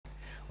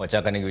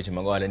Wachaka nigi weche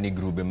magwale ni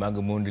grube mag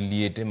mond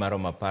liete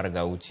maromo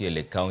 16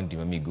 e kaunti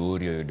ma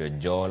Migori oyudo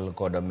jol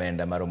kod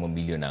omenda maromo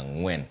milion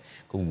 4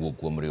 kowuok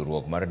kuom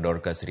riwruok mar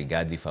Dorcas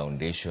Rigathi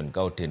Foundation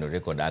ka otenore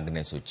kod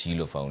Agnes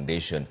Ochiwo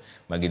Foundation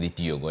ma gidhi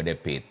tiyo godo e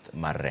pith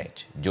mar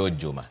rech.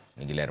 Juma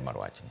nigi ler mar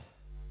wachni.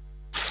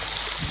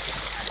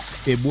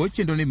 E bwo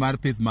chenro ni mar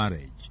pith mar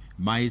rech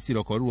ma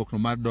isiro kod riwruokno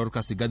mar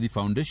Dorcas Rigathi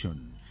Foundation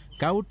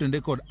ka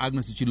otenore kod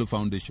Agnes Ochiwo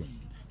Foundation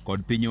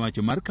kod piny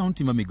owacho mar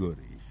kaunti ma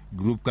Migori,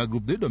 grup ka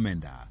grup dhi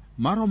omenda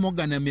maromo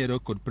gana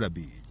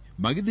 150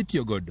 ma gidhi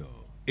tiyo godo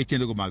e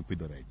chenrogo mag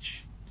pidho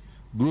rech.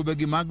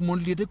 Grubegi mag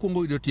mond liete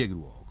kuongo yudo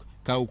tiegruok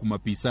ka ukuma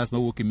pisas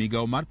mawuok e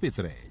migawo mar pith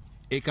rech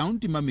e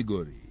kaunti ma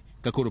Migori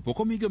ka koro pok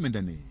omigi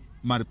omendani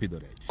mar pidho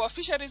rech. Our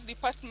fisheries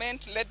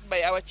department, led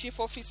by our chief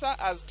officer,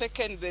 has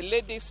taken the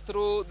ladies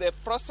through the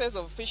process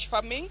of fish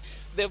farming.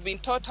 They've been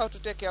taught how to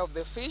take care of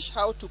the fish,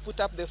 how to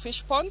put up the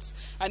fish ponds,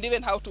 and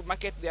even how to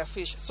market their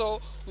fish.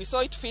 So we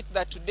saw it fit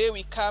that today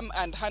we come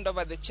and hand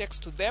over the checks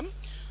to them.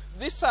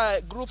 These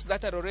are groups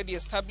that are already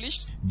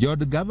established.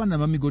 Jod Governor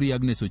ma Migori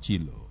Agnes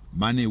Ochiwo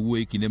mane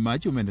wuoyo kinde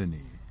mach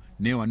omendani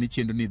ne wani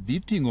chenro ni dhi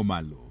ting'o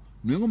malo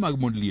nweng'o mag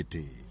mond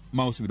liete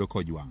ma osebedo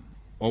kojwang'.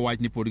 Owach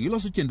ni pod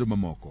giloso chenro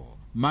mamoko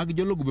mag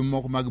jolo grube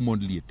mamoko mag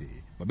mond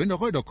liete ma bende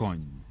ok oyudo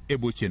kony e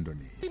bwo chenro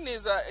ni.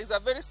 Is a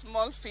very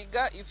small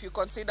figure if you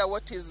consider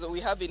what we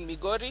have in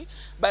Migori,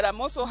 but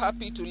I'm also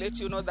happy to let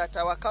you know that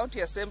our county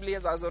assembly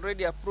has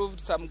already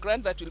approved some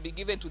grant that will be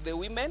given to the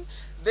women.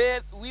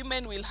 The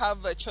women will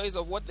have a choice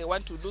of what they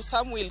want to do.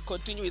 Some will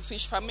continue with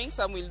fish farming,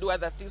 some will do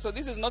other things. So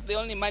this is not the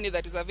only money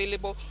that is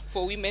available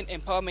for women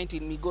empowerment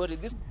in Migori.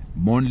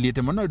 Mond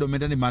liete manoyudo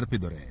omendani mar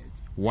pidho rech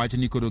wach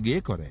ni koro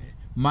giikore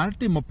mar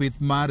timo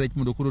pith mar rech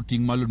mondo koro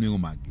ting' malo nweng'o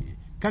maggi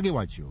ka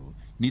giwacho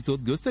ni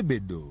thothgi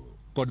osebedo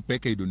kod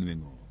pek e yudo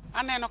nweng'o.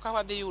 Aneno ka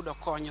wadhi yudo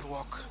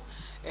konyruok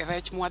e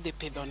rech mwadhi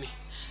pidhoni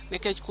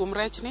nikech kuom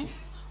rechni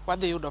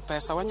wadhi yudo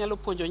pesa, wanyalo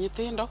puonjo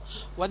nyithindo,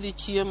 wadhi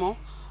chiemo,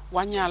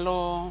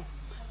 wanyalo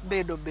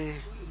bedo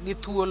gi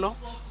thuolo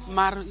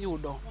mar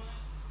yudo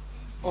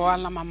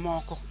ohala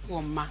mamoko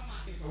kuom ma.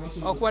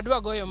 Ok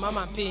wadwa goyo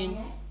mama piny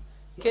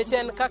kech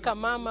en kaka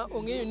mama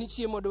ong'eyo ni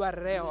chiemo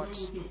dwarre e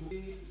ot.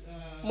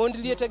 Mond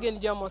liete gin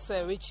joma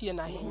osewe chien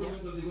ahinya.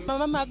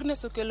 Mama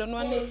Agnes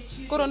okelonwa ni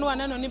koro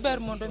nwaneno ni ber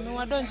mondo mi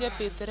wadonje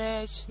pith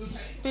rech.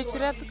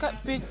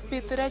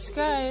 Pith rech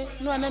kae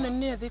nwaneno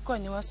ni dhi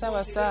konyowa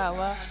sawa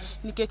sawa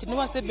nikech ni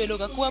wasebedo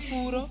ga kwa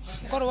puro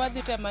koro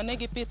wadhi temane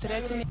gi pith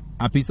rech ni.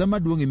 Apisa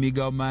maduong' e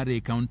migawo mar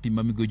e kaunti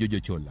ma Migori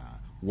Jochola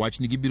wach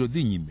ni gibiro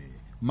dhi nyime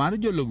mar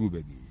jolo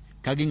grubegi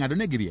ka ging'ado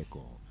ne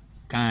girieko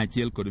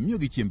kaachiel kod miyo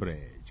gi chiemb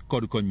rech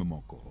kod kony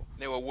mamoko.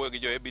 Ne wawuoyo gi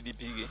jo ABDP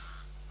gi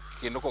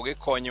kendo ko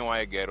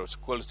gikonyowa e gero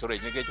cold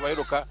storage nikech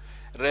wayudo ka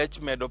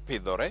rech medo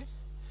pidhore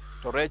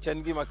to rech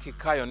en gima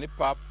kikayo ni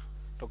pap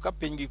to ka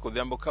piny gi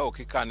kodhiambo ka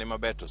ok ikane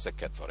maber to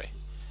osekethore.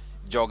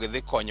 Jogi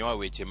dhi konyowa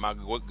weche mag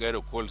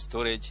gero cold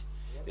storage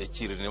e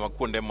chirni ma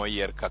kuonde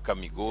moyier kaka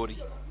Migori,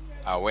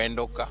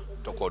 Awendo ka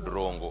to kod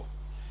Rongo.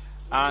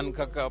 An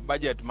kaka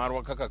budget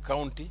marwa kaka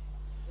county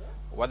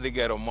wadhi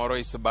gero moro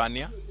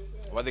Isebania,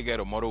 wadhi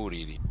gero moro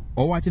Uriri.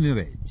 Owacho ni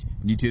rech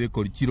nitiere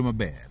kod chiro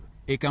maber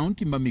e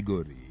kaunti ma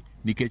Migori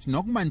nikech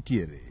nok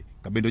mantiere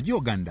ka bendo ji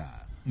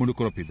oganda mondo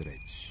koro pidh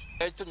rech.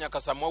 Rech to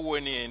nyaka sama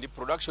wuoyo ni endi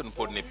production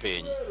pod ni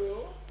piny.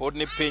 Pod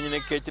ni piny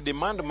nikech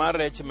demand mar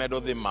rech medo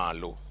dhi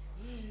malo.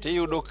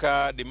 Tiyudo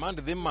ka demand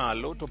dhi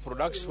malo to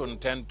production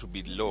tend to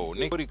be low.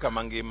 Migori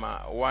kama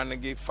ngima wan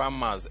gi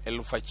farmers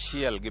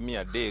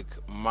 1,300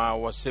 ma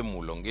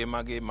wasemulo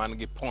ngimagi man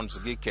gi ponds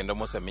gi kendo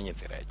mosemi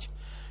nyithi rech.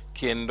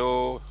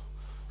 Kendo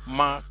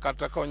ma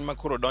kata kony ma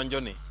koro donjo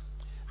ni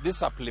dhi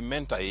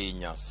supplement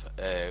ahinya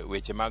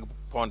weche mag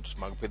pond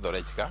mag pidho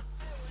rech ka.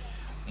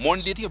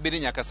 Mond liete bende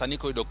nyaka sani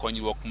koyudo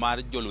konyruok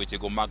mar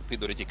jolwechego mag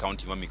pidho rech e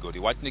kaunti ma Migori.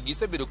 Wach ni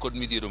gisebedo kod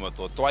midhiero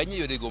mathoth to ahinya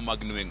yorego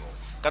mag nweng'o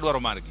ka dwaro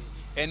margi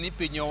en ni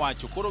piny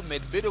owacho koro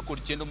med bedo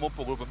kod chenro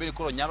mopogore opogore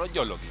koro nyalo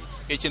jologi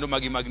e chenro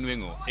mag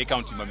nweng'o e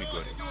kaunti ma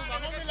Migori.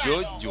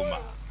 Juma,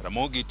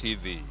 Ramogi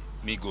TV,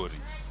 Migori.